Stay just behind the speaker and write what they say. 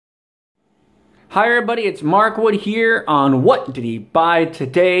Hi everybody, it's Mark Wood here on What Did He Buy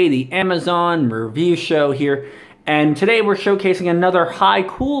Today, the Amazon review show here. And today we're showcasing another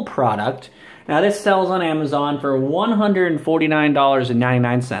HiCool product. Now this sells on Amazon for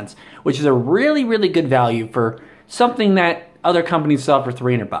 $149.99, which is a really good value for something that other companies sell for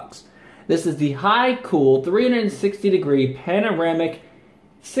 $300. This is the HiCool 360 degree panoramic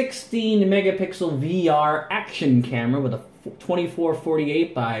 16 megapixel VR action camera with a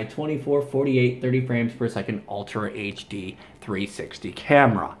 2448 by 2448 30 frames per second Ultra HD 360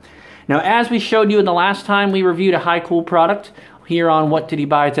 camera. Now, as we showed you in the last time we reviewed a HiCool product here on What Did He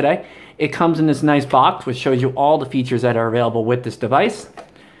Buy Today, it comes in this nice box which shows you all the features that are available with this device.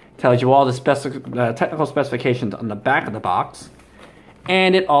 It tells you all the technical specifications on the back of the box.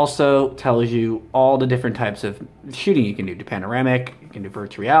 And it also tells you all the different types of shooting you can do. Panoramic, you can do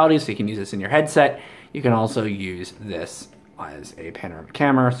virtual reality, so you can use this in your headset. You can also use this as a panoramic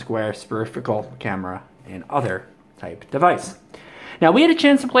camera, square, spherical camera, and other type device. Now, we had a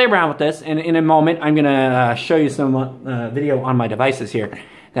chance to play around with this, and in a moment, I'm going to show you some video on my devices here,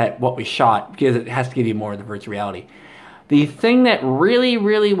 what we shot, because it has to give you more of the virtual reality. The thing that really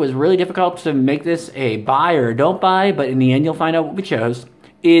was really difficult to make this a buy or don't buy, but in the end you'll find out what we chose,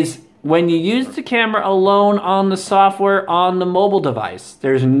 is when you use the camera alone on the software on the mobile device,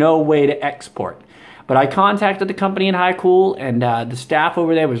 there's no way to export. But I contacted the company in HiCool, and the staff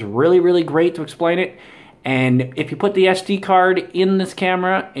over there was really great to explain it. And if you put the SD card in this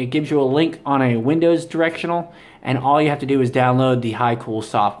camera, it gives you a link on a Windows directional, and all you have to do is download the HiCool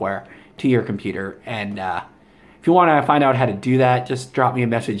software to your computer. And if you want to find out how to do that, just drop me a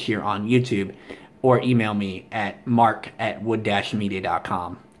message here on YouTube or email me at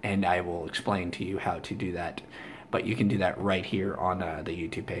mark@wood-media.com and I will explain to you how to do that. But you can do that right here on the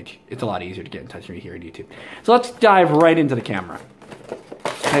YouTube page. It's a lot easier to get in touch with me here on YouTube. So let's dive right into the camera.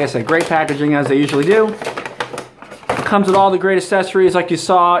 Like I said, great packaging as they usually do. It comes with all the great accessories like you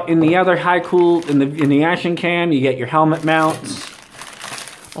saw in the other HiCool, in the action cam. You get your helmet mounts,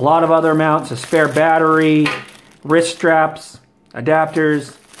 a lot of other mounts, a spare battery, wrist straps,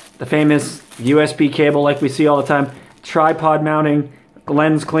 adapters, the famous USB cable like we see all the time, tripod mounting,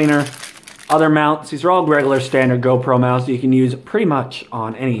 lens cleaner, other mounts. These are all regular standard GoPro mounts that you can use pretty much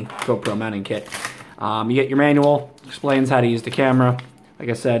on any GoPro mounting kit. You get your manual, explains how to use the camera. Like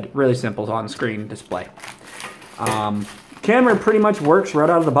I said, really simple on-screen display. Camera pretty much works right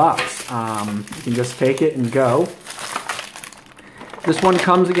out of the box. You can just take it and go. This one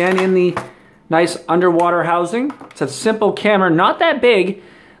comes again in the nice underwater housing. It's a simple camera, not that big.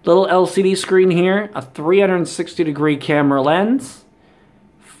 Little LCD screen here, a 360 degree camera lens.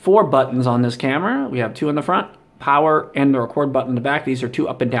 4 buttons on this camera. We have 2 in the front, power and the record button in the back. These are 2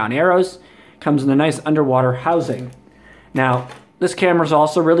 up and down arrows. Comes in a nice underwater housing. Now, this camera is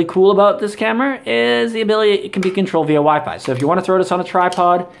also really cool about this camera is the ability it can be controlled via Wi-Fi. So if you want to throw this on a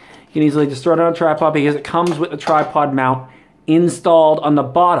tripod, you can easily just throw it on a tripod because it comes with a tripod mount installed on the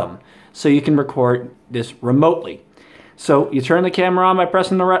bottom. So you can record this remotely. So you turn the camera on by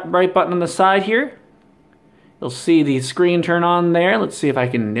pressing the right button on the side here. You'll see the screen turn on there. Let's see if I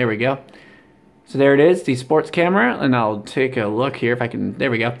can, there we go. So there it is, the sports camera, and I'll take a look here if I can, there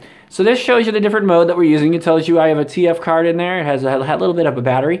we go. So this shows you the different mode that we're using. It tells you I have a TF card in there. It has a little bit of a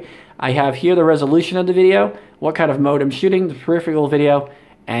battery. I have here the resolution of the video, what kind of mode I'm shooting, the peripheral video,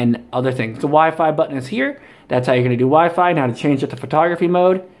 and other things. The Wi-Fi button is here. That's how you're gonna do Wi-Fi. Now to change it to photography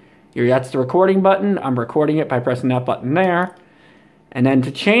mode, that's the recording button. I'm recording it by pressing that button there. And then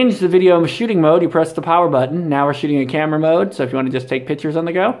to change the video shooting mode, you press the power button. Now we're shooting in camera mode, so if you want to just take pictures on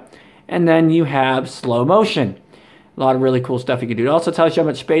the go. And then you have slow motion. A lot of really cool stuff you can do. It also tells you how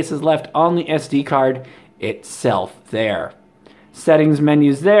much space is left on the SD card itself there. Settings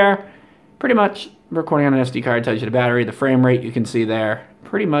menus there. Pretty much recording on an SD card tells you the battery, the frame rate you can see there.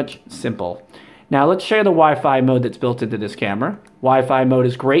 Pretty much simple. Now let's share the Wi-Fi mode that's built into this camera. Wi-Fi mode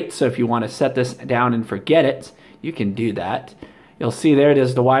is great, so if you want to set this down and forget it, you can do that. You'll see there it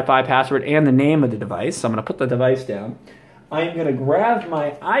is, the Wi-Fi password and the name of the device. So I'm going to put the device down. I'm going to grab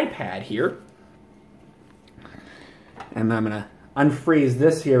my iPad here. And I'm going to unfreeze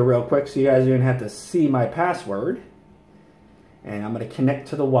this here real quick so you guys don't have to see my password. And I'm going to connect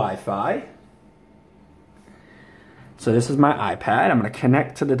to the Wi-Fi. So this is my iPad. I'm going to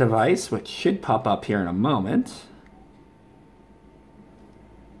connect to the device, which should pop up here in a moment.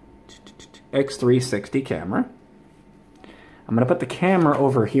 X360 camera. I'm going to put the camera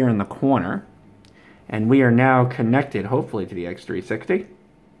over here in the corner, and we are now connected, hopefully, to the X360.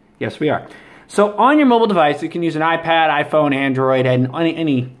 Yes, we are. So on your mobile device, you can use an iPad, iPhone, Android, and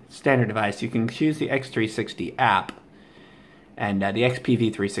any standard device. You can choose the X360 app, And the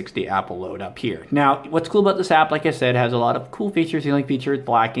XPV360 app will load up here. Now, what's cool about this app, like I said, has a lot of cool features. The only feature it's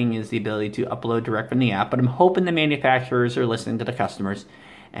lacking is the ability to upload direct from the app, but I'm hoping the manufacturers are listening to the customers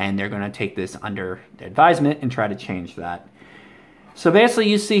and they're going to take this under advisement and try to change that. So basically,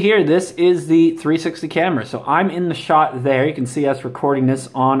 you see here, this is the 360 camera. So I'm in the shot there. You can see us recording this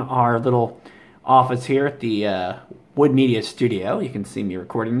on our little office here at the Wood Media Studio. You can see me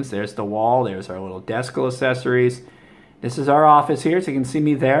recording this. There's the wall. There's our little desk accessories. This is our office here, so you can see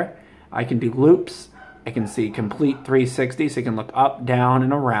me there. I can do loops. I can see complete 360, so you can look up, down,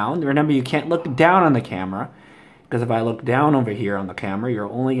 and around. Remember, you can't look down on the camera, because if I look down over here on the camera, you're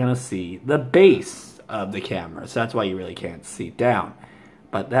only going to see the base of the camera. So that's why you really can't see down.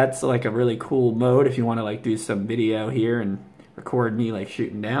 But that's like a really cool mode if you want to like do some video here and record me like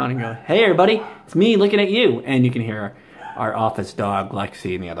shooting down and go, hey everybody, it's me looking at you. And you can hear our office dog,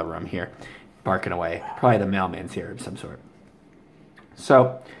 Lexi, in the other room here, barking away. Probably the mailman's here of some sort.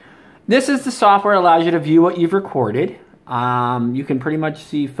 So this is the software that allows you to view what you've recorded. You can pretty much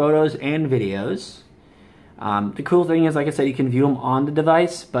see photos and videos. The cool thing is, like I said, you can view them on the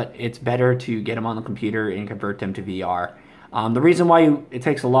device, but it's better to get them on the computer and convert them to VR. The reason why it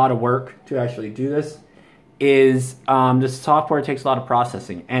takes a lot of work to actually do this is this software takes a lot of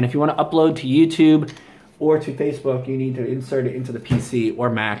processing. And if you want to upload to YouTube or to Facebook, you need to insert it into the PC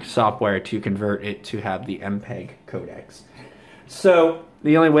or Mac software to convert it to have the MPEG codecs. So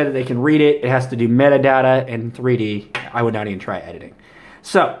the only way that they can read it, it has to do metadata in 3D. I would not even try editing.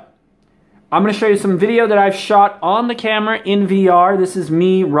 So I'm going to show you some video that I've shot on the camera in VR. This is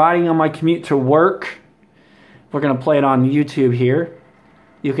me riding on my commute to work. We're going to play it on YouTube here.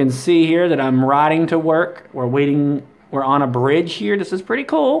 You can see here that I'm riding to work. We're on a bridge here. This is pretty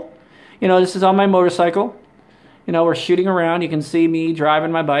cool. You know, this is on my motorcycle. You know, we're shooting around. You can see me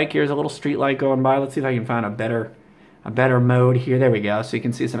driving my bike. Here's a little street light going by. Let's see if I can find a better mode here. There we go. So you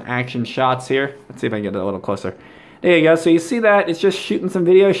can see some action shots here. Let's see if I can get a little closer. There you go. So you see that? It's just shooting some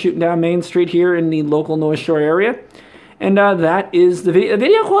video, shooting down Main Street here in the local North Shore area. And that is the video. The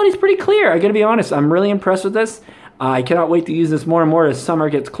video quality is pretty clear. I gotta be honest. I'm really impressed with this. I cannot wait to use this more and more as summer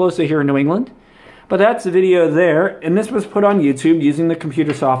gets closer here in New England. But that's the video there, and this was put on YouTube using the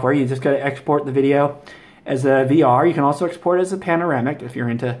computer software. You just got to export the video as a VR. You can also export it as a panoramic if you're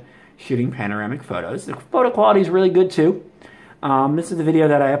into shooting panoramic photos. The photo quality is really good too. This is the video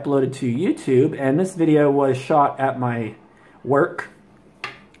that I uploaded to YouTube, and this video was shot at my work.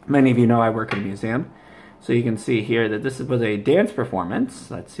 Many of you know I work at a museum. So you can see here that this was a dance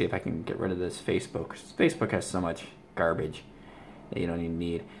performance. Let's see if I can get rid of this Facebook. Facebook has so much garbage that you don't even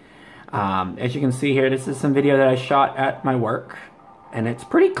need. As you can see here, this is some video that I shot at my work, and it's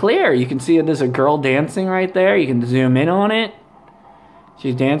pretty clear. You can see that there's a girl dancing right there. You can zoom in on it.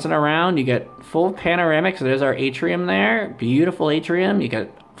 She's dancing around. You get full panoramic, so there's our atrium there. Beautiful atrium. You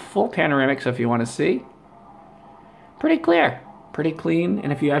get full panoramic, so if you want to see. Pretty clear. Pretty clean,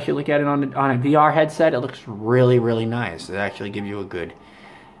 and if you actually look at it on a VR headset, it looks really, really nice. It actually gives you a good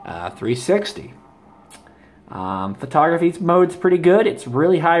 360. Photography mode's pretty good. It's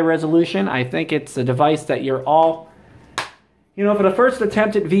really high resolution. I think it's a device that you're all, you know, for the first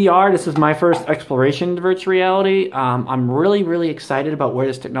attempt at VR, this is my first exploration into virtual reality. I'm really, really excited about where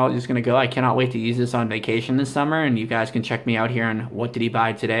this technology is going to go. I cannot wait to use this on vacation this summer, and you guys can check me out here on What Did He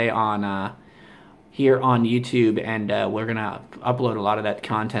Buy Today on here on YouTube, and we're going to upload a lot of that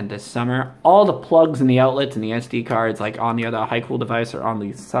content this summer. All the plugs and the outlets and the SD cards, like on the other HiCool device, are on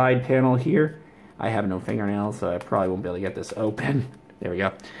the side panel here. I have no fingernails, so I probably won't be able to get this open. There we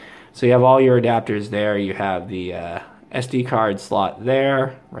go. So you have all your adapters there. You have the SD card slot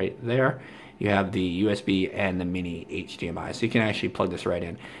there, right there. You have the USB and the mini HDMI, so you can actually plug this right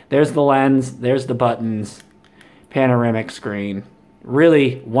in. There's the lens, there's the buttons, panoramic screen.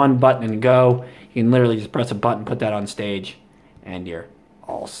 Really, one button and go. You can literally just press a button, put that on stage, and you're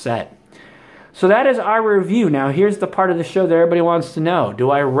all set. So that is our review. Now here's the part of the show that everybody wants to know. Do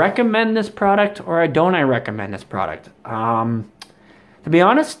I recommend this product or don't I recommend this product? To be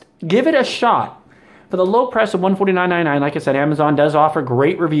honest, give it a shot. For the low price of $149.99, like I said, Amazon does offer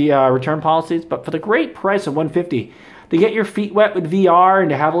great return policies, but for the great price of $150, to get your feet wet with VR and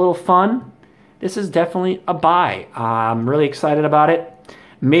to have a little fun, this is definitely a buy. I'm really excited about it.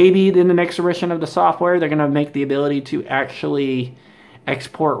 Maybe in the next version of the software, they're going to make the ability to actually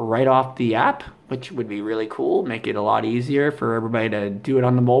export right off the app, which would be really cool. Make it a lot easier for everybody to do it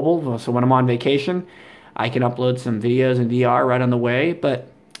on the mobile. So when I'm on vacation, I can upload some videos in VR right on the way.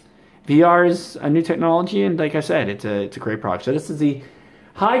 But VR is a new technology, and like I said, it's a great product. So this is the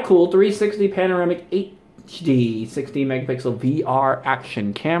HiCool 360 Panoramic HD 60 megapixel VR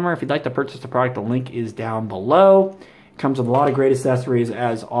action camera. If you'd like to purchase the product, the link is down below. It comes with a lot of great accessories,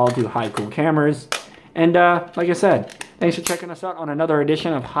 as all do HiCool cameras. And like I said, thanks for checking us out on another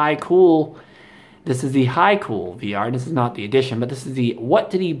edition of HiCool. This is the HiCool VR. This is not the edition, but this is the What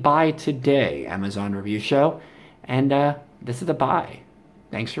Did He Buy Today Amazon review show. And this is the buy.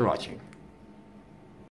 Thanks for watching.